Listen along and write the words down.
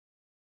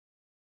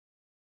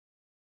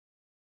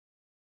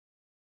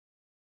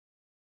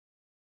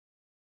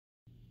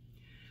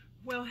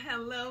Well,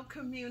 hello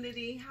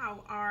community,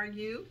 how are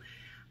you?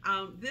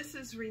 This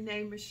is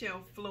Rene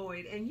Michelle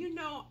Floyd, and you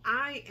know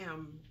I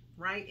am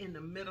right in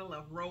the middle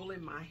of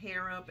rolling my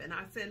hair up, and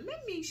I said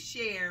let me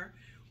share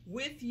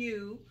with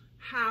you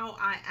how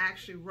I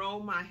actually roll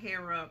my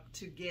hair up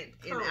to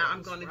get curls, and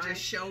I'm going to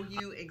just show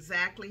you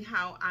exactly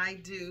how I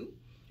do,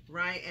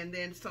 right? And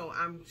then so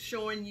I'm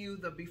showing you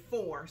the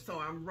before, so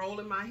I'm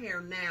rolling my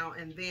hair now,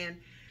 and then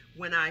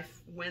when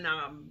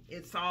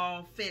it's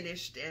all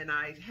finished and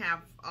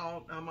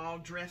I'm all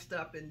dressed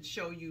up and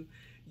show you,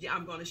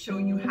 I'm going to show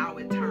you how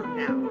it turned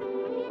out.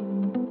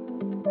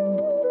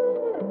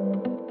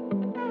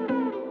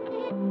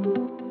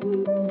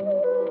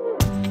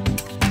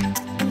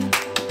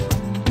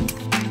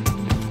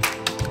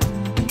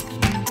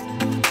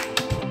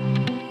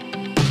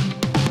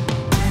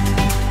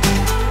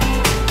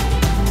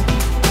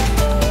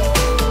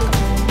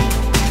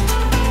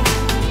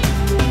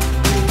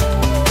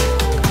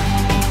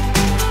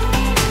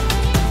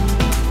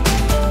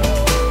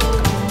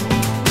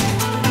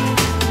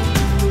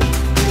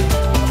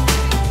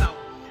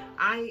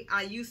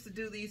 I used to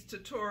do these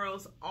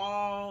tutorials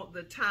all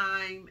the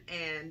time,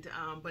 and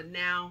but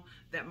now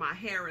that my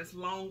hair is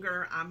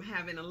longer, I'm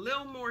having a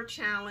little more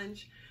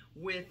challenge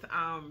with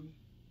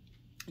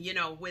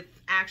with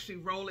actually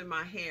rolling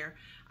my hair.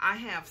 I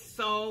have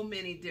so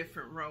many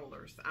different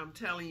rollers, I'm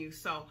telling you.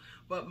 So,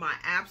 but my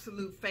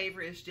absolute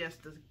favorite is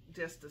just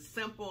a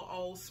simple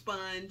old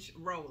sponge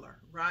roller,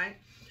 right?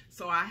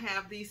 So I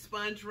have these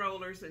sponge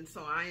rollers, and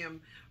so I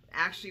am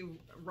actually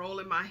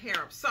rolling my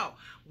hair up. So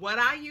what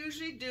I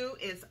usually do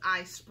is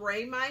I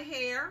spray my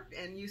hair,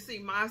 and you see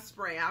my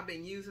spray, I've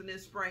been using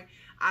this spray.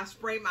 I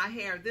spray my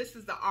hair. This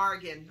is the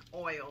argan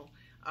oil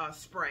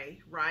spray,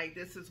 right?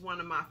 This is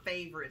one of my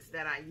favorites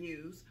that I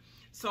use.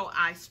 So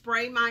I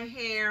spray my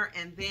hair,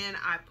 and then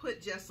I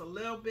put just a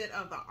little bit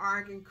of the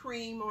argan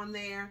cream on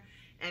there,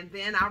 and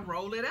then I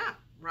roll it up,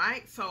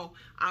 right? So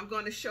I'm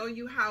going to show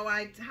you how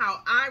I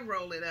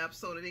roll it up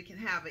so that it can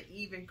have an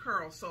even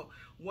curl. So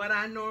what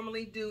I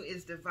normally do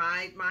is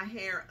divide my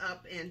hair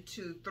up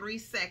into 3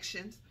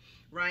 sections,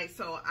 right?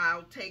 So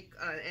I'll take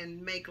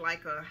and make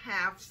like a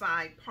half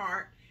side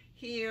part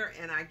here,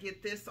 and I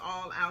get this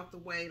all out the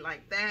way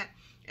like that,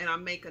 and I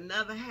make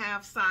another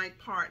half side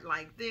part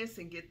like this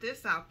and get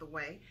this out the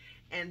way,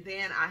 and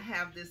then I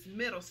have this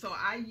middle. So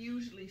I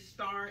usually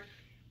start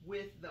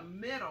with the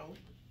middle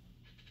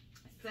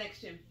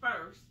section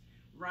first,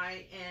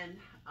 right? And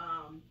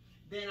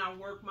then I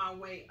work my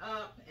way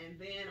up, and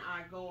then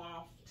I go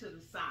off to the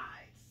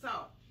side.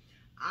 So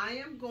I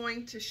am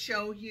going to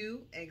show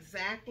you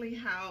exactly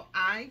how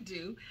I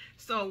do.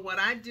 So what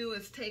I do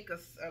is take a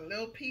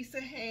little piece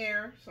of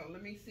hair. So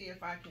let me see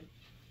if I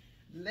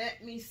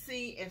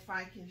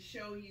can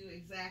show you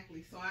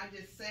exactly. So I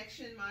just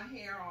section my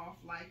hair off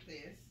like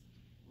this,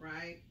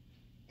 right?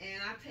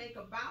 And I take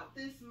about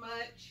this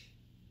much,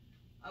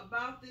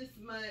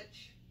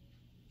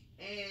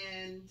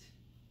 and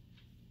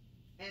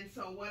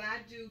so what I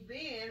do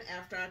then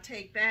after I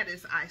take that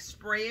is I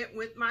spray it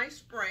with my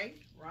spray,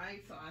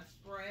 right? So I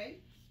spray,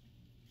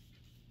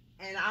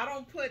 and I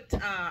don't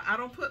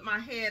put my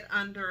head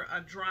under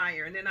a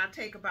dryer. And then I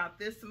take about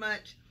this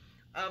much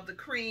of the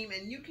cream,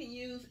 and you can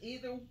use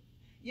either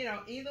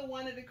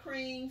one of the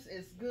creams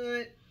is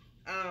good.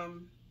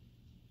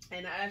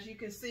 And as you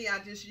can see, I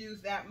just use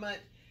that much.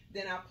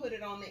 Then I put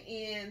it on the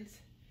ends,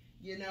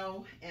 and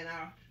I'll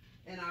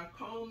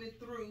comb it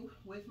through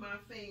with my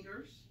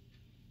fingers,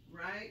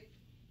 right?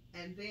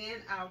 And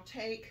then I'll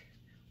take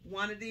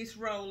one of these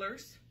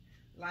rollers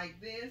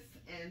like this,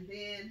 and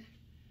then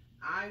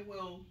I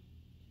will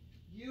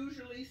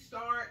usually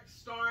start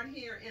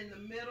here in the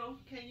middle.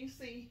 Can you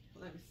see?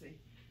 Let me see.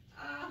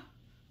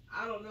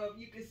 I don't know if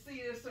you can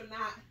see this or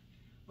not,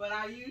 but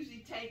I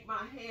usually take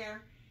my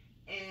hair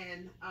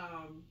and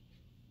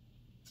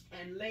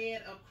lay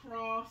it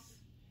across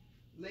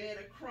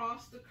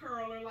the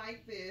curler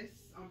like this.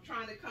 I'm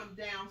trying to come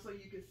down so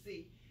you can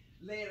see.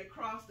 Lay it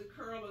across the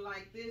curler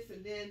like this,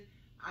 and then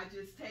I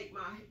just take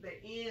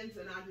the ends,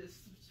 and I just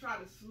try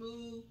to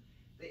smooth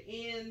the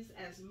ends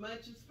as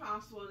much as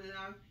possible, and then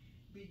I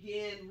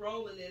begin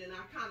rolling it, and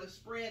I kind of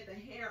spread the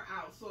hair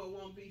out so it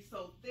won't be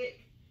so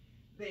thick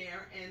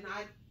there, and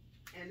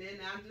then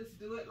I just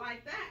do it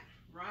like that,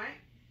 right?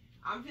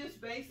 I'm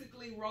just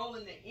basically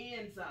rolling the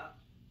ends up,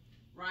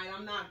 right?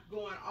 I'm not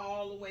going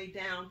all the way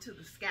down to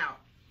the scalp.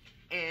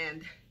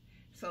 And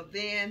so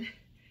then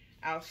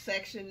I'll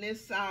section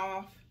this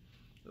off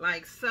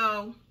like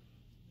so,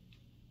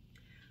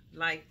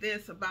 like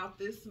this, about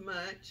this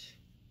much.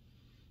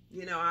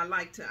 I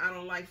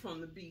don't like for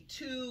them to be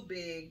too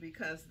big,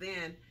 because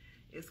then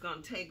it's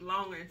going to take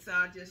longer. And so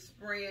I just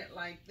spray it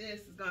like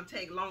this. It's going to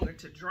take longer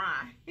to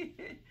dry.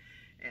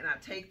 And I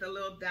take the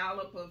little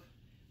dollop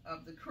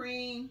of the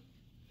cream.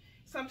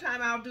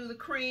 Sometimes I'll do the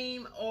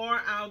cream,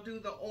 or I'll do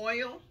the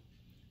oil,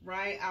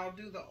 right? I'll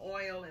do the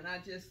oil, and I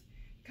just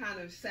kind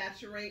of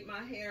saturate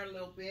my hair a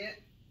little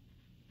bit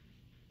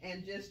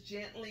and just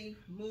gently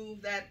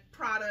move that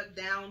product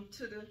down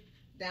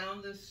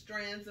the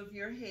strands of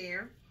your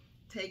hair.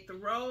 Take the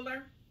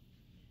roller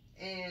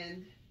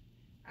and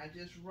I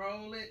just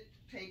roll it,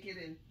 take it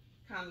and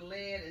kind of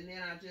lay it, and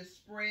then I just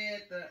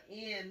spread the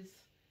ends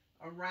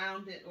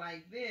around it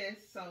like this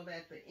so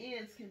that the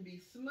ends can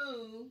be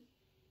smooth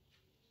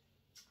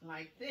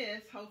like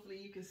this. Hopefully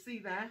you can see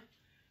that,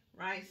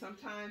 right?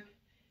 Sometimes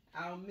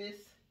I'll miss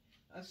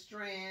a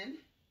strand,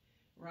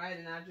 right?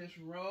 And I just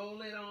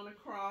roll it on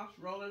across,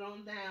 roll it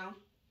on down,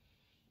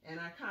 and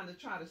I kind of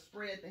try to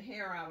spread the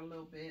hair out a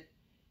little bit.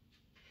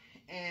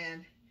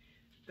 And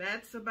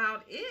that's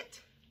about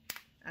it.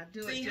 I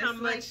do it just how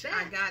much like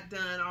I got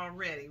done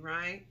already,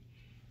 right?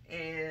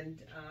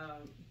 And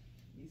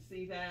you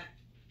see that?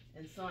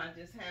 And so I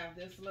just have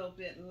this little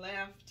bit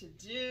left to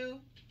do.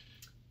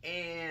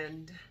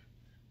 And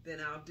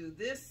then I'll do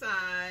this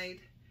side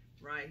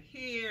right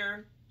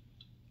here.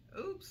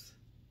 Oops.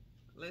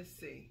 Let's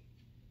see.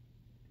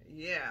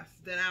 Yes.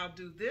 Then I'll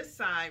do this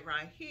side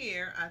right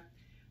here.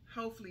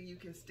 Hopefully you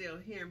can still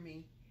hear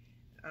me.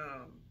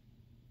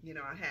 You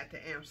know, I had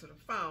to answer the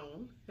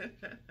phone.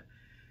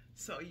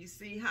 So you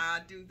see how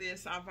I do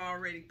this? I've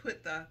already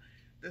put the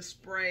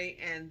spray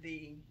and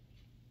the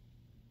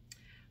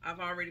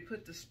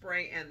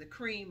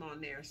cream on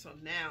there. So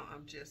now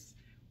I'm just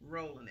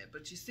rolling it.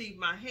 But you see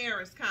my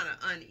hair is kind of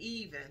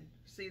uneven.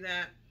 See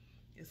that?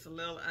 It's a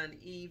little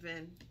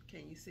uneven.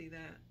 Can you see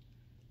that?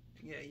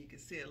 Yeah, you can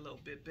see it a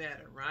little bit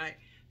better, right?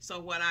 So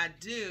what I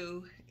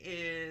do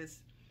is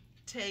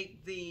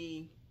take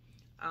the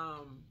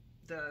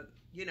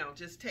you know,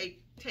 just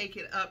take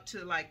it up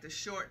to like the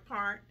short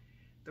part,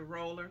 the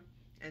roller,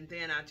 and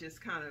then I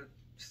just kind of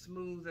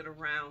smooth it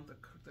around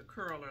the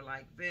curler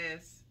like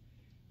this,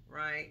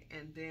 right?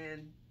 And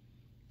then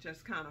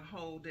just kind of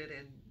hold it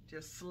and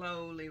just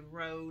slowly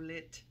roll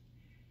it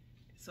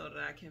so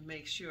that I can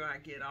make sure I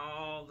get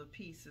all the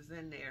pieces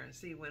in there. And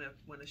see, when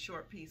a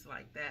short piece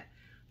like that,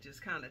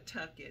 just kind of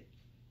tuck it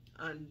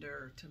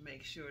under to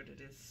make sure that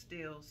it's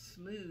still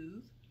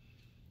smooth.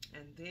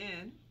 And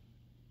then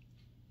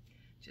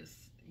just,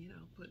 you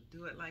know,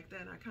 do it like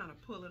that. And I kind of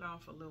pull it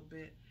off a little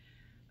bit.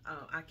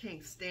 I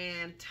can't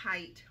stand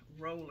tight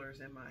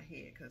rollers in my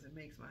head because it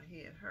makes my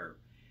head hurt,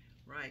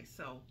 right?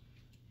 So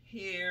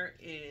here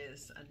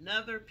is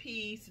another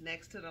piece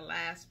next to the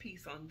last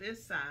piece on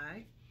this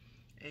side,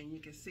 and you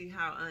can see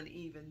how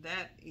uneven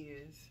that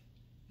is.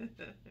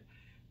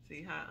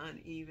 See how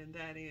uneven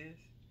that is?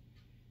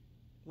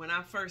 When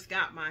I first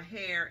got my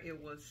hair,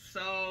 it was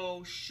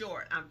so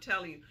short. I'm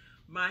telling you,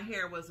 my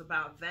hair was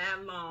about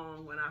that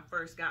long when I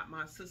first got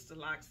my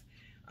Sisterlocks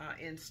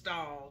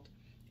installed.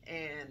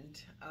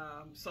 And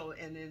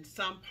and then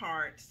some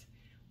parts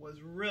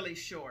was really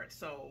short,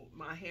 so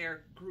my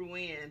hair grew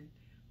in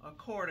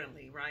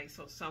accordingly, right?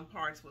 So some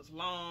parts was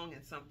long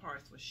and some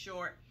parts was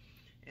short,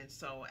 and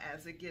so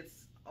as it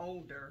gets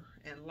older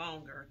and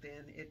longer,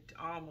 then it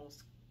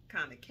almost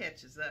kind of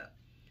catches up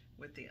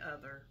with the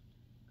other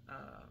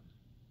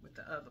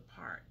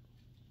part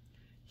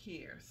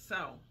here.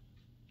 So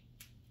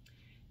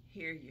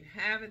here you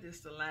have it. This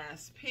is the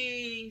last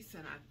piece,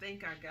 and I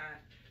think I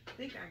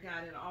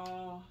got it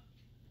all.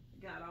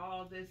 Got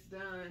all this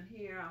done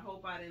here. I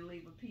hope I didn't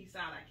leave a piece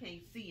out. I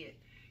can't see it.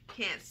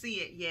 Can't see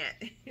it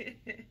yet.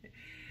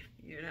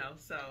 You know,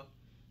 so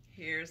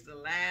here's the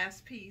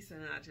last piece,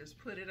 and I just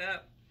put it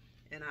up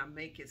and I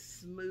make it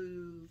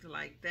smooth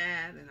like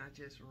that, and I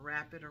just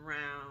wrap it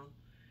around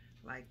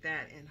like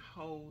that and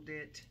hold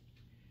it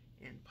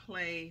in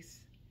place.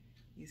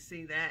 You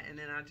see that? And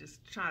then I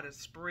just try to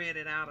spread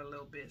it out a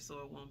little bit so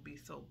it won't be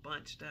so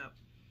bunched up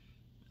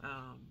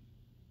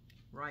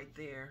right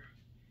there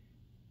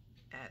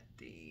at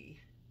the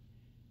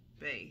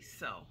base.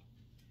 So,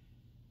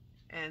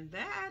 and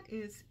that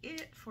is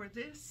it for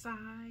this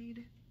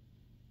side.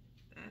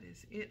 That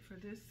is it for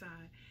this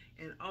side.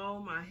 And all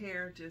my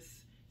hair, just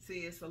see,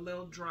 it's a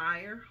little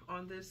drier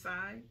on this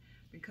side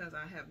because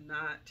I have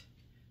not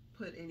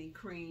put any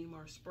cream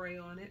or spray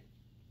on it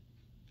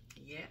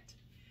yet.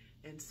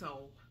 And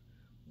so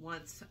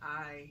once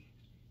I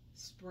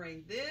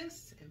spray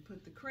this and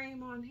put the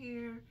cream on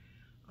here,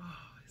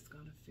 oh, it's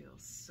gonna feel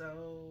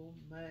so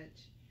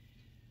much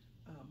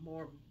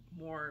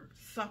more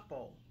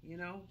supple, you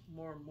know,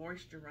 more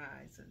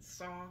moisturized and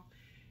soft,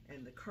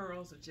 and the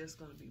curls are just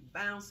going to be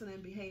bouncing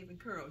and behaving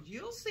curls.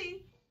 You'll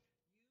see.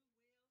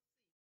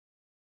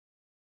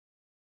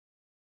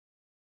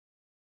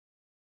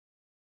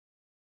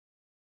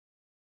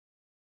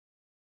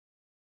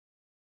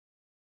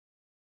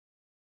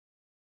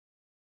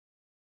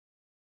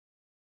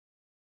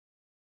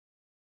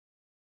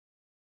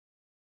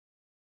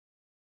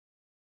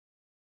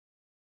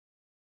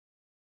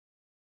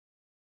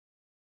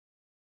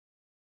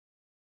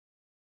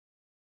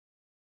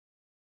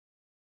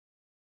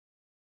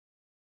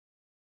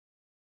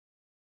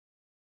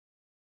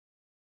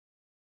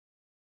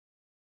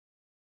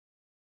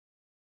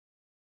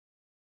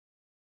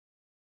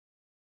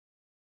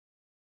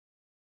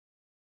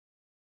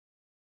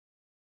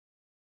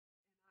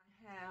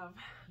 Have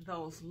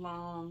those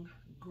long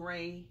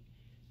gray,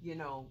 you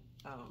know,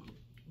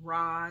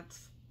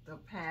 rods, the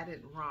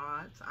padded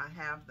rods. I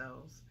have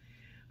those,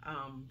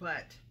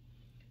 but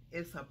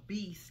it's a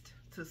beast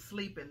to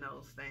sleep in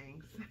those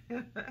things.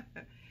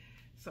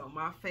 So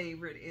my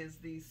favorite is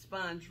these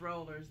sponge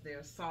rollers.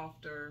 They're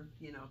softer,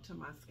 you know, to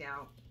my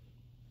scalp.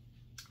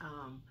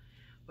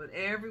 But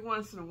every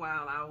once in a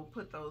while I will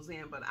put those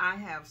in. But I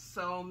have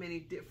so many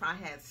different, I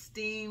had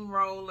steam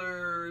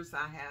rollers,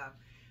 I have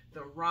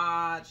the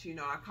rods, you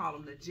know, I call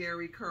them the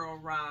Jerry curl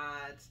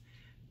rods.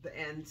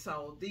 And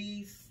so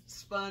these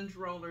sponge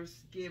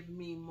rollers give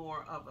me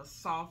more of a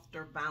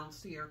softer,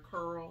 bouncier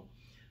curl.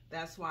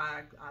 That's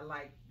why I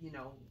like, you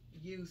know,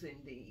 using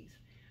these.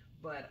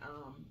 But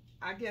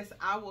I guess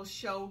I will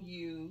show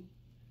you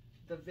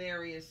the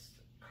various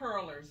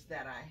curlers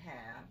that I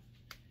have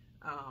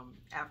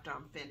after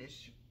I'm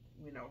finished,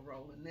 you know,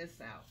 rolling this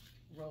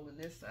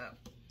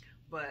up.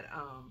 But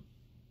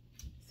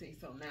see,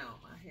 so now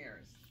my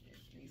hair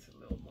needs a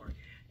little more.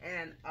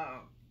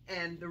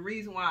 And the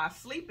reason why I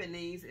sleep in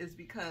these is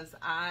because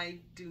I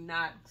do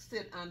not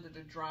sit under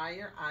the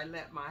dryer. I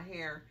let my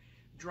hair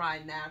dry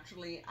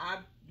naturally. I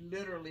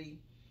literally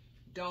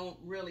don't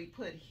really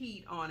put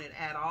heat on it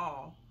at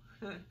all.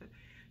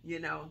 You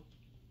know,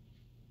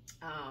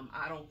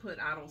 I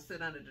don't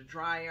sit under the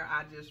dryer.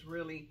 I just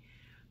really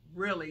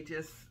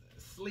just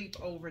sleep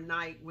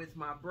overnight with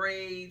my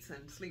braids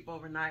and sleep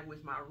overnight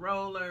with my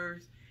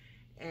rollers,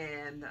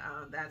 and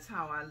that's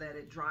how I let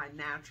it dry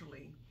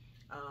naturally.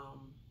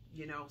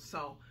 You know,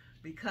 so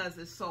because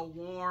it's so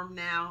warm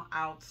now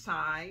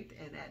outside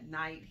and at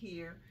night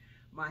here,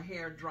 my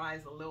hair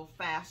dries a little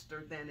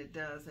faster than it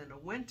does in the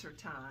winter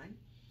time.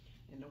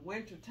 In the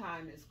winter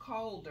time it's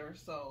colder,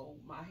 so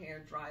my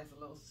hair dries a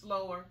little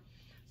slower.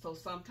 So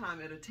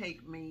sometimes it'll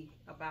take me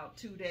about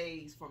 2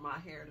 days for my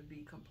hair to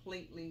be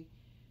completely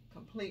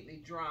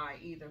dry,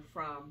 either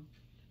from,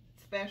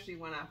 especially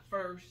when I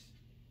first,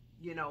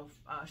 you know,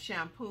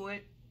 shampoo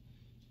it,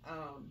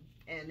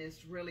 and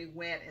it's really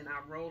wet and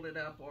I roll it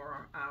up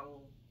or I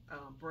will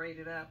braid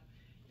it up.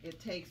 It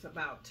takes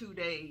about 2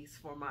 days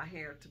for my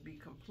hair to be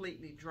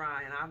completely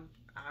dry, and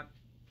I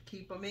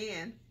keep them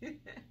in.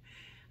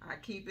 I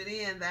keep it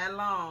in that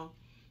long,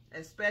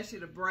 especially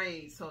the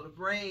braids. So the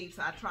braids,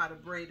 I try to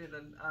braid it,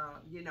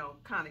 you know,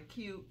 kind of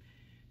cute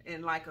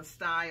in like a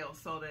style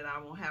so that I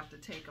won't have to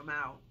take them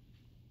out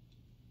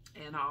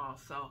and all.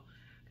 So,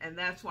 and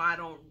that's why I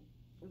don't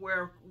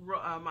wear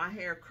my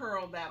hair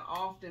curled that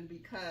often,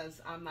 because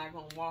I'm not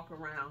going to walk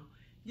around,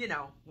 you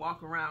know,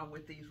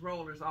 with these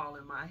rollers all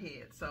in my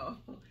head. So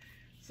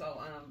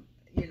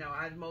you know,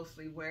 I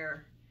mostly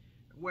wear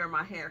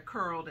my hair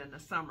curled in the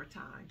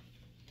summertime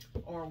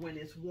or when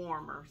it's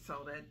warmer,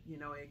 so that, you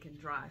know, it can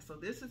dry. So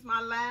this is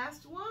my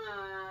last one,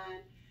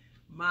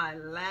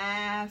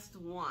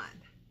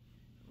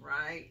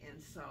 right?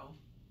 And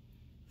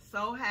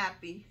so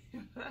happy.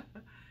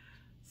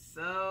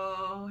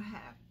 So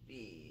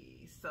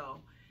happy.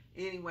 So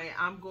anyway,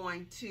 I'm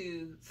going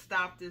to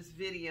stop this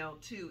video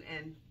too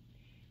and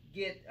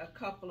get a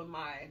couple of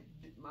my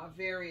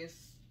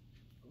various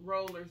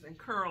rollers and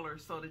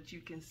curlers so that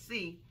you can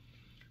see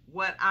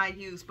what I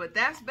use. But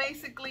that's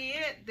basically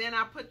it. Then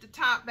I put the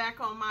top back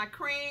on my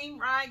cream,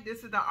 right?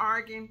 This is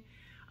the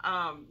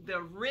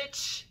the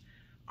Rich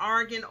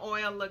Argan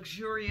Oil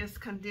Luxurious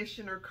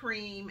Conditioner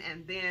Cream,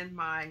 and then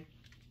my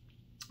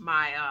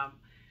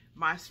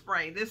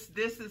spray. This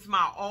is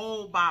my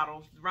old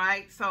bottle,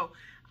 right? So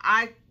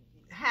I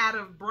had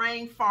a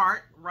brain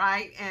fart,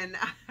 right? And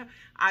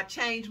I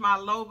changed my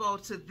logo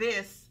to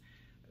this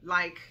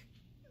like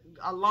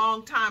a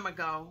long time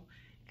ago,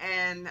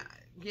 and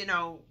you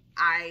know,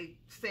 I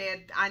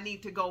said I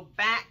need to go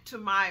back to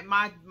my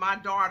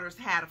daughters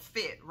had a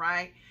fit,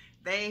 right?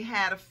 They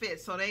had a fit,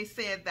 so they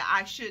said that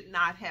I should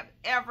not have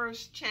ever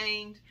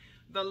changed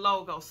the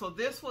logo. So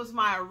this was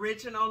my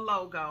original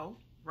logo,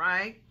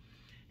 right?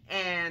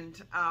 And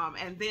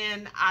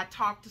then I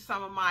talked to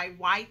some of my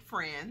white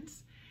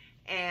friends,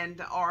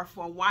 or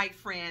for a white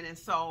friend, and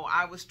so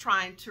I was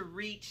trying to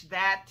reach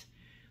that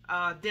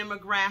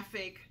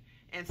demographic,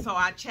 and so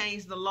I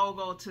changed the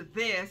logo to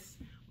this,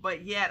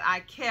 but yet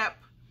I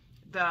kept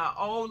the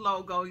old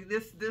logo.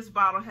 This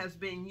bottle has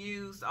been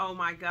used, oh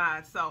my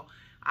God. So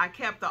I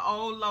kept the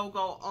old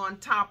logo on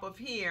top of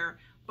here,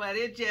 but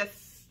it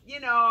just, you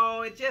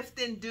know, it just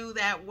didn't do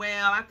that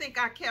well. I think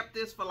I kept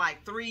this for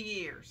like 3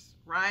 years,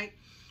 right?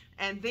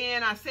 And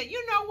then I said,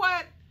 you know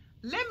what?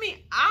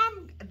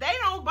 They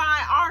don't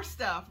buy our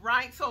stuff,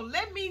 right? So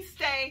let me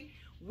stay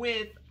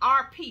with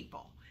our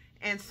people.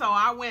 And so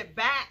I went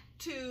back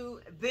to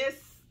this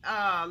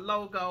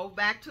logo,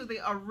 back to the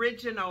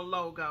original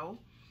logo,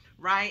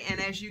 right? And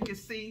as you can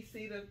see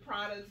the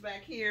products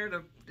back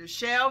here. The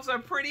shelves are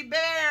pretty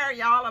bare.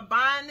 Y'all are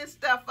buying this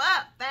stuff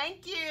up.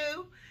 Thank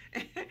you.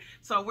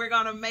 So we're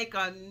going to make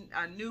a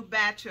new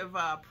batch of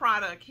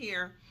product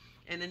here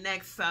in the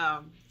next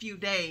few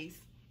days.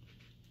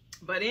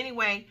 But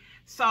anyway,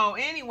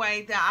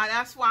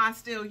 that's why I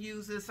still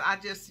use this. I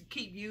just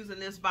keep using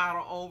this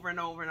bottle over and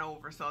over and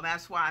over. So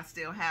that's why I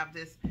still have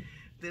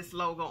this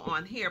logo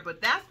on here.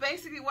 But that's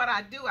basically what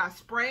I do. I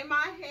spray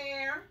my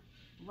hair,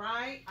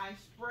 right? I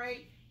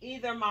spray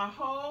either my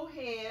whole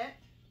head,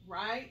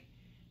 right?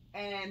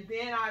 and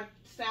then I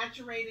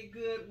saturate it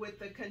good with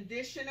the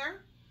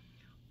conditioner,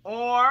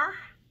 or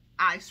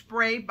I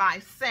spray by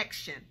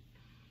section.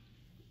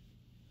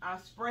 I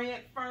spray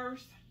it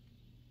first,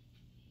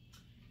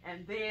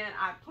 and then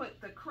I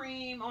put the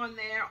cream on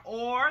there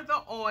or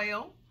the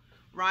oil,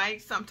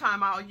 right?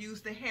 Sometimes I'll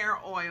use the hair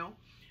oil,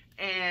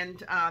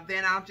 and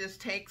then I'll just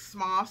take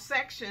small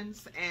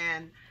sections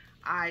and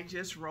I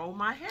just roll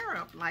my hair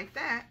up like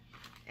that,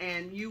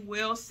 and you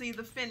will see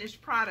the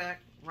finished product,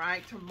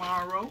 right?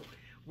 Tomorrow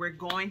we're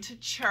going to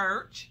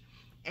church,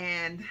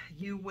 and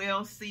you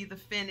will see the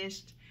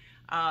finished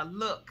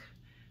look,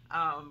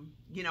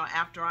 you know,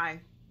 after I,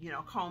 you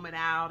know, comb it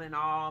out and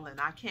all, and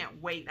I can't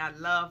wait. I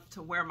love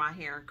to wear my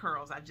hair in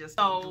curls. I just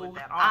don't do it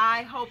that often.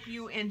 I hope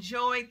you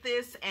enjoyed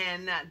this,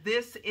 and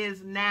this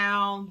is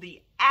now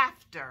the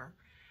after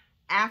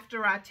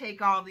I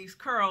take all these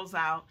curls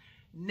out.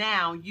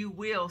 Now you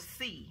will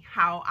see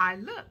how I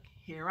look.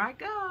 Here I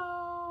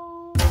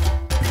go.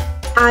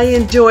 I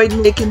enjoyed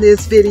making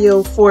this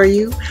video for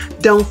you.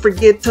 Don't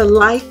forget to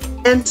like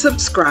and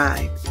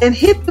subscribe and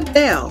hit the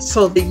bell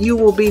so that you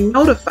will be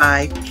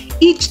notified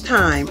each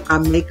time I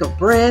make a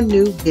brand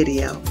new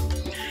video.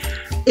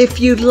 If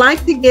you'd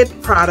like to get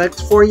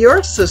products for your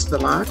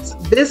Sisterlocks,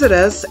 visit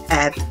us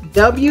at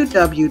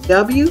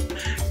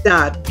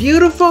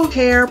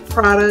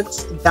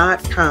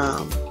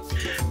www.beautifulhairproducts.com.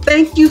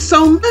 Thank you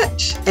so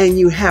much, and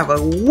you have a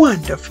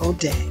wonderful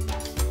day.